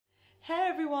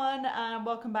everyone and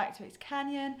welcome back to It's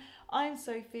Canyon. I'm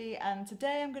Sophie and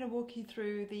today I'm going to walk you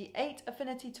through the 8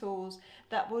 affinity tools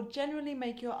that will generally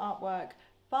make your artwork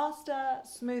faster,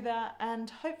 smoother and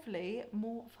hopefully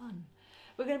more fun.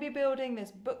 We're going to be building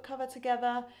this book cover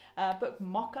together, book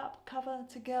mock-up cover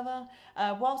together,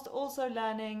 whilst also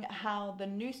learning how the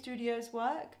new studios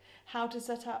work, how to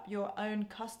set up your own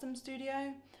custom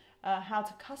studio, how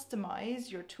to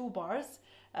customize your toolbars,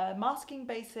 masking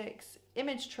basics,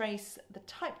 image trace, the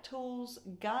type tools,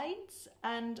 guides,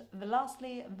 and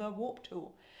lastly the warp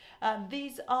tool.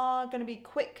 These are going to be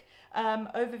quick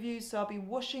overviews, so I'll be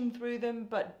whooshing through them,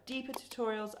 but deeper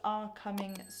tutorials are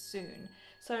coming soon.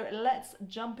 So let's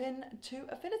jump in to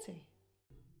Affinity.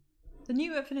 The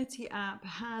new Affinity app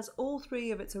has all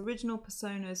 3 of its original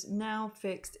personas now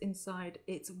fixed inside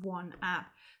its one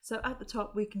app. So at the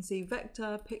top we can see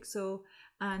vector, pixel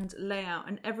and layout,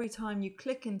 and every time you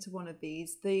click into one of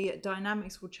these the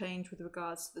dynamics will change with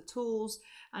regards to the tools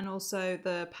and also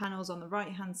the panels on the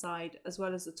right hand side as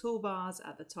well as the toolbars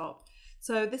at the top.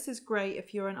 So this is great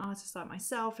if you're an artist like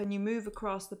myself and you move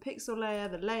across the pixel layer,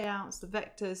 the layouts, the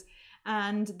vectors,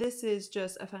 and this is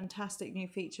just a fantastic new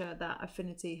feature that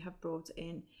Affinity have brought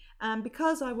in. And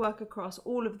because I work across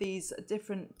all of these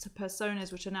different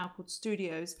personas, which are now called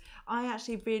studios, I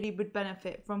actually really would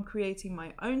benefit from creating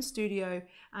my own studio,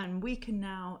 and we can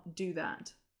now do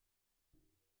that.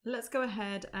 Let's go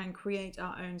ahead and create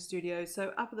our own studio.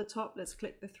 So up at the top, let's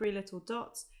click the 3 little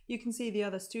dots. You can see the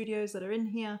other studios that are in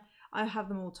here. I have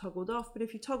them all toggled off, but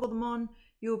if you toggle them on,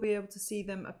 you'll be able to see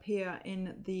them appear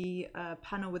in the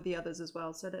panel with the others as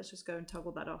well. So let's just go and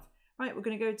toggle that off. Right, we're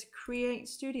going to go to Create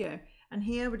Studio, and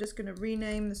here we're just going to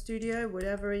rename the studio,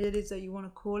 whatever it is that you want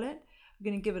to call it.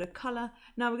 We're going to give it a color.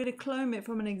 Now we're going to clone it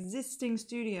from an existing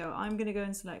studio. I'm going to go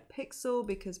and select Pixel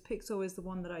because Pixel is the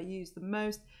one that I use the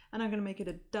most, and I'm going to make it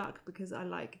a duck because I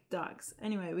like ducks.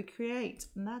 Anyway, we create,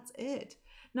 and that's it.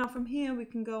 Now from here we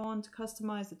can go on to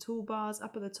customize the toolbars.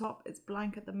 Up at the top it's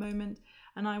blank at the moment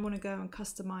and I want to go and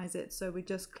customize it, so we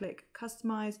just click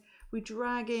customize. We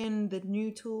drag in the new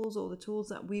tools or the tools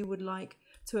that we would like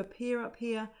to appear up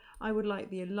here. I would like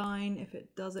the align if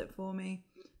it does it for me.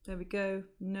 There we go.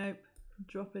 Nope.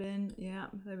 Drop it in. Yeah,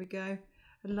 there we go.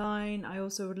 Align. I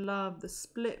also would love the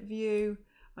split view.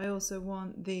 I also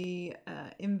want the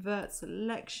invert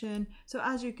selection. So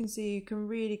as you can see, you can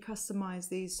really customize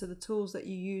these to the tools that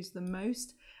you use the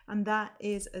most, and that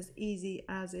is as easy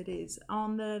as it is.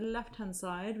 On the left hand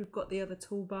side we've got the other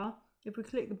toolbar. If we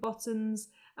click the buttons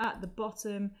at the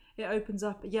bottom, it opens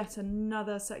up yet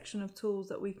another section of tools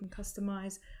that we can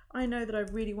customize. I know that I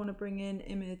really want to bring in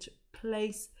image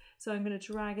place, so I'm going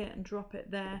to drag it and drop it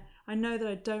there. I know that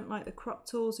I don't like the crop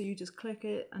tool, so you just click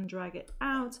it and drag it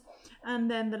out. And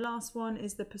then the last one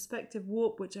is the perspective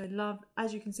warp, which I love.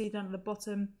 As you can see down at the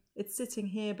bottom, it's sitting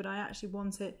here, but I actually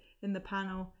want it in the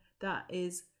panel that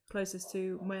is closest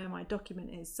to where my document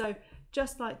is. So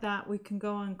just like that, we can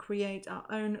go and create our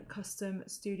own custom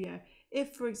studio.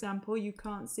 If, for example, you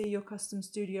can't see your custom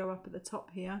studio up at the top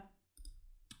here,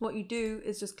 what you do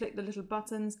is just click the little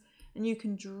buttons and you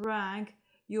can drag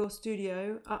your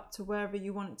studio up to wherever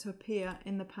you want it to appear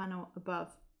in the panel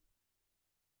above.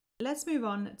 Let's move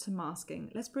on to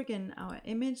masking. Let's bring in our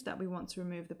image that we want to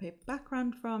remove the paper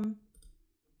background from.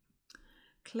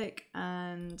 Click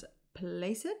and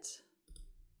place it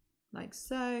like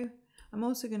so. I'm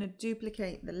also going to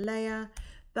duplicate the layer.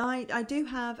 I do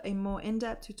have a more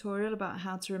in-depth tutorial about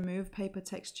how to remove paper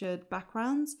textured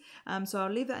backgrounds, so I'll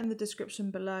leave that in the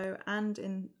description below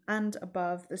and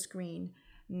above the screen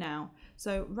now.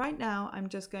 So right now I'm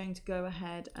just going to go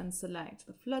ahead and select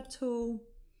the flood tool.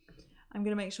 I'm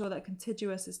going to make sure that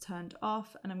contiguous is turned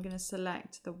off, and I'm going to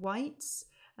select the whites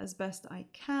as best I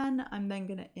can. I'm then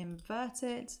going to invert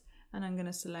it and I'm going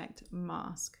to select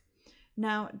mask.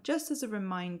 Now, just as a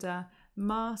reminder,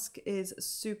 mask is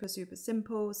super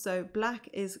simple. So black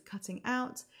is cutting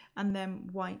out and then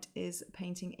white is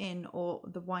painting in, or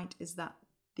the white is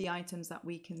the items that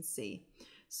we can see.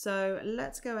 So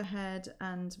let's go ahead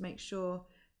and make sure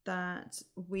that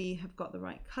we have got the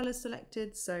right color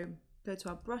selected. So go to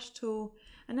our brush tool,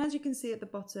 and as you can see at the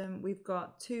bottom we've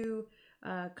got 2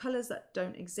 colors that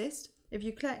don't exist. If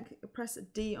you press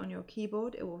D on your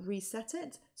keyboard, it will reset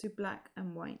it to black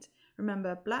and white.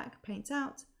 Remember, black paints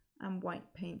out and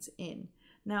white paints in.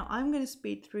 Now I'm going to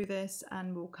speed through this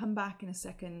and we'll come back in a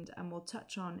second and we'll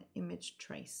touch on image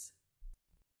trace.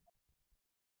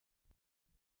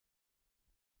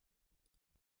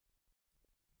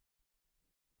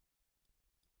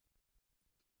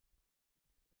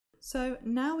 So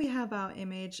now we have our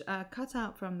image cut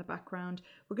out from the background.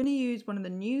 We're going to use one of the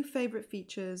new favorite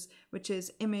features, which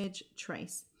is image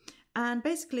trace. And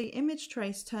basically, image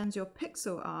trace turns your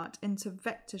pixel art into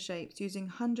vector shapes using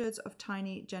hundreds of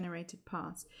tiny generated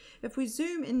paths. If we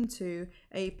zoom into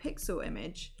a pixel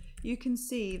image, you can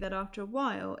see that after a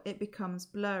while it becomes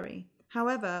blurry.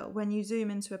 However, when you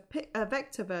zoom into a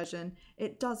vector version,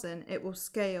 it doesn't. It will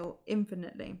scale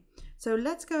infinitely. So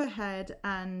let's go ahead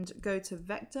and go to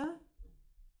Vector,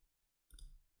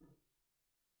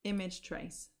 Image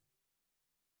Trace.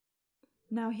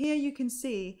 Now here you can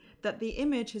see that the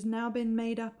image has now been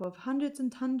made up of hundreds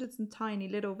and hundreds of tiny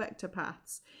little vector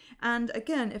paths. And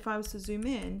again, if I was to zoom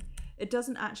in, it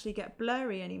doesn't actually get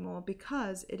blurry anymore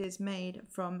because it is made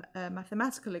from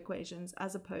mathematical equations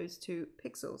as opposed to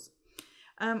pixels.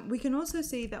 We can also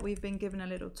see that we've been given a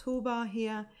little toolbar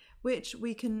here, which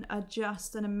we can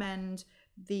adjust and amend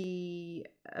the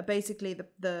basically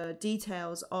the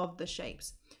details of the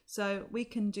shapes. So we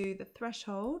can do the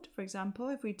threshold, for example.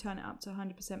 If we turn it up to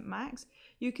 100% max,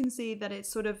 you can see that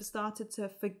it's sort of started to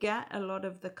forget a lot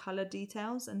of the color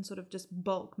details and sort of just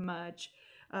bulk merge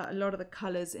a lot of the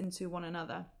colors into one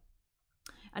another.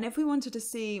 And if we wanted to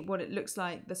see what it looks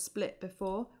like the split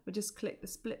before, we just click the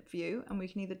split view and we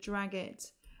can either drag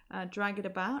it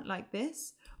about like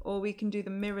this, or we can do the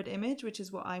mirrored image, which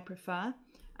is what I prefer.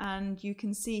 And you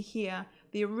can see here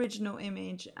the original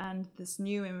image and this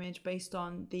new image based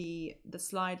on the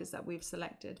sliders that we've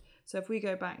selected. So if we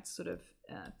go back to sort of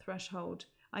threshold,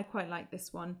 I quite like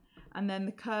this one. And then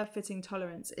the curve fitting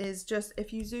tolerance is just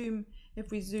if we zoom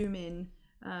in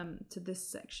to this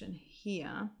section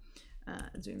here,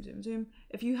 zoom.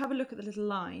 If you have a look at the little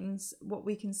lines, what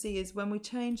we can see is when we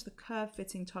change the curve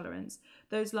fitting tolerance,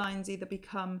 those lines either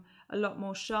become a lot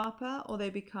more sharper or they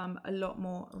become a lot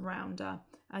more rounder,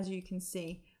 as you can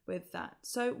see with that.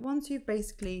 So once you've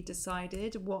basically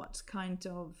decided what kind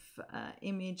of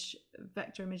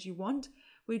vector image you want,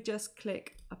 we just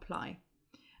click apply.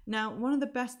 Now, one of the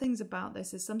best things about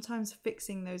this is sometimes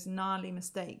fixing those gnarly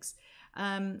mistakes.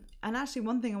 And actually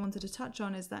one thing I wanted to touch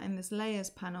on is that in this layers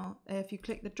panel, if you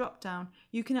click the drop down,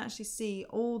 you can actually see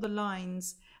all the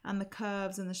lines and the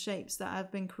curves and the shapes that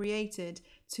have been created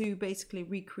to basically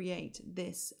recreate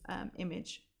this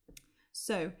image.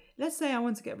 So let's say I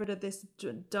want to get rid of this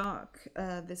dark,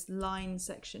 this line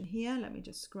section here. Let me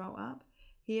just scroll up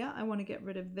here. I want to get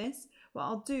rid of this. What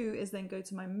I'll do is then go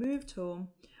to my move tool,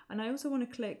 and I also want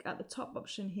to click at the top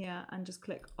option here and just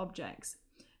click objects.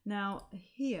 Now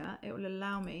here it will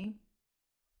allow me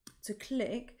to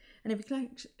click, and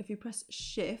if you press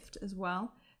shift as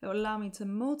well, it will allow me to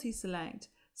multi-select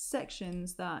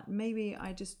sections that maybe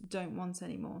I just don't want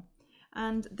anymore.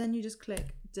 And then you just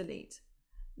click delete,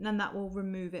 and that will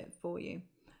remove it for you.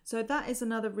 So that is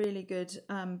another really good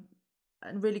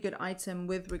item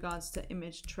with regards to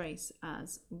image trace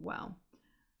as well.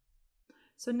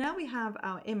 So now we have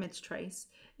our image trace.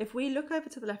 If we look over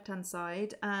to the left-hand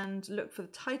side and look for the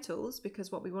titles,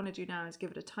 because what we want to do now is give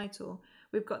it a title,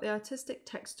 we've got the artistic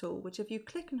text tool, which if you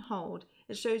click and hold,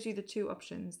 it shows you the two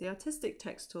options. The artistic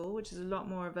text tool, which is a lot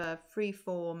more of a free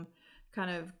form,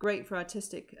 kind of great for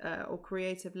artistic or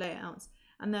creative layouts.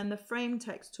 And then the frame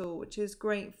text tool, which is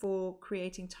great for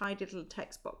creating tidy little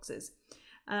text boxes.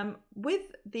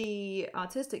 With the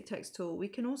artistic text tool, we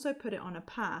can also put it on a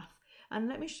path. And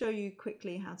let me show you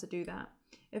quickly how to do that.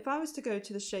 If I was to go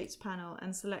to the shapes panel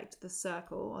and select the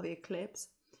circle or the ellipse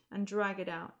and drag it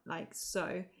out like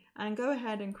so, and go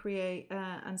ahead and create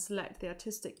and select the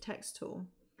artistic text tool.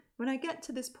 When I get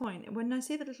to this point, when I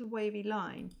see the little wavy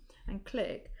line and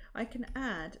click, I can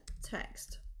add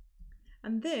text.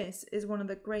 And this is one of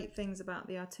the great things about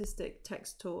the artistic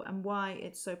text tool and why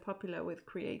it's so popular with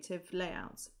creative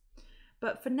layouts.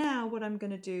 But for now, what I'm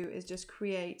going to do is just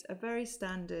create a very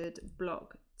standard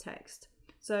block text.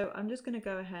 So I'm just going to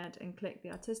go ahead and click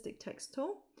the artistic text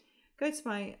tool, go to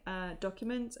my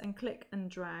document and click and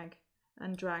drag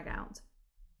out.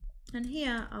 And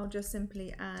here I'll just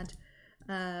simply add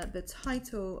the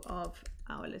title of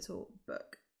our little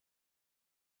book.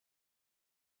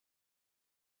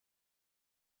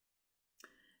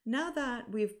 Now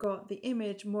that we've got the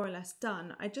image more or less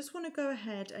done, I just want to go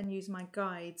ahead and use my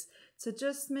guides to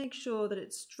just make sure that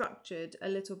it's structured a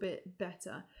little bit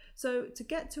better. So to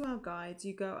get to our guides,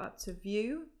 you go up to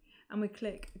View and we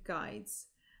click Guides.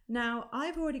 Now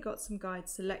I've already got some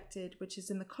guides selected, which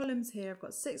is in the columns here. I've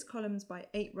got 6 columns by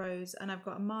 8 rows and I've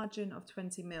got a margin of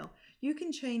 20 mil. You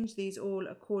can change these all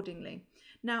accordingly.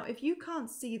 Now if you can't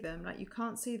see them, like you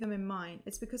can't see them in mine,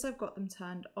 it's because I've got them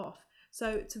turned off.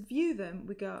 So to view them,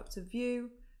 we go up to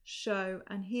View, Show,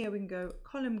 and here we can go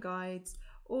Column Guides,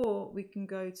 or we can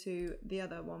go to the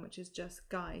other one, which is just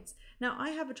guides. Now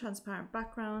I have a transparent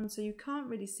background, so you can't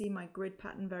really see my grid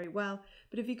pattern very well,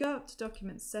 but if you go up to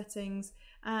document settings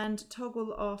and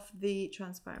toggle off the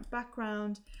transparent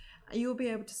background, you'll be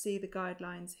able to see the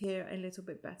guidelines here a little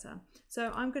bit better.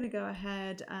 So I'm going to go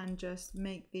ahead and just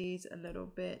make these a little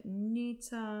bit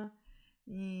neater,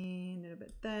 a little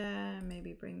bit there,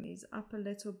 maybe bring these up a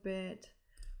little bit.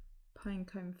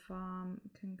 Pinecone Farm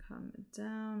can come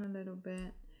down a little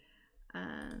bit,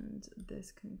 and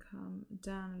this can come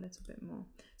down a little bit more.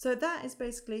 So that is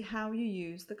basically how you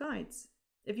use the guides.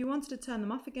 If you wanted to turn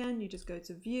them off again, you just go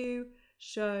to View,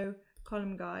 Show,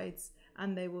 Column Guides,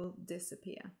 and they will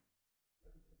disappear.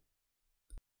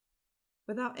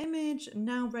 With our image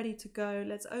now ready to go,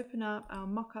 let's open up our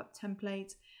mockup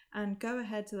template and go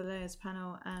ahead to the Layers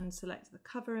panel and select the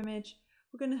cover image.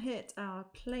 We're going to hit our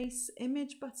Place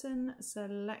Image button,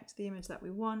 select the image that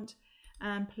we want,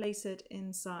 and place it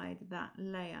inside that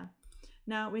layer.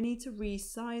 Now we need to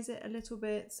resize it a little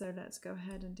bit, so let's go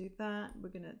ahead and do that. We're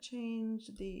going to change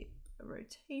the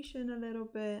rotation a little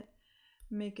bit,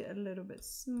 make it a little bit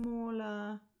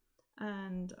smaller,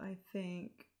 and I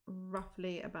think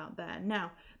roughly about there.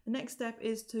 Now the next step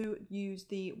is to use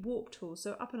the warp tool.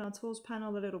 So up in our tools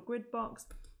panel, the little grid box,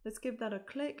 let's give that a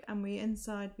click, and we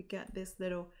get this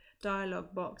little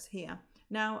dialog box here.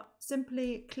 Now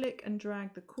simply click and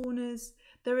drag the corners.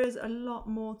 There is a lot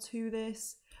more to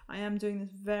this. I am doing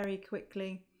this very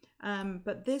quickly,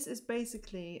 but this is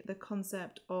basically the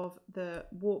concept of the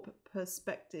warp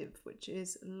perspective, which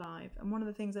is live. And one of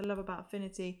the things I love about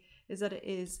Affinity is that it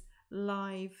is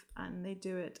live and they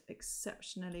do it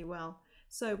exceptionally well.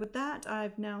 So with that,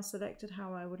 I've now selected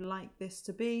how I would like this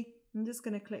to be. I'm just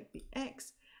going to click the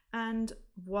X, and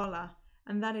voila.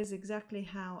 And that is exactly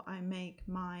how I make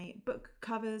my book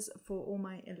covers for all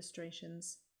my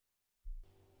illustrations.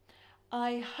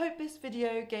 I hope this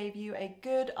video gave you a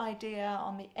good idea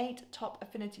on the 8 top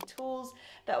Affinity tools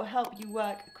that will help you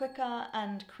work quicker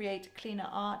and create cleaner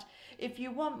art. If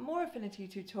you want more Affinity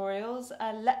tutorials,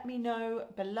 let me know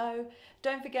below.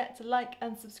 Don't forget to like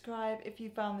and subscribe if you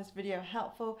found this video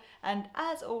helpful, and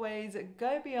as always,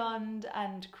 go beyond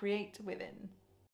and create within.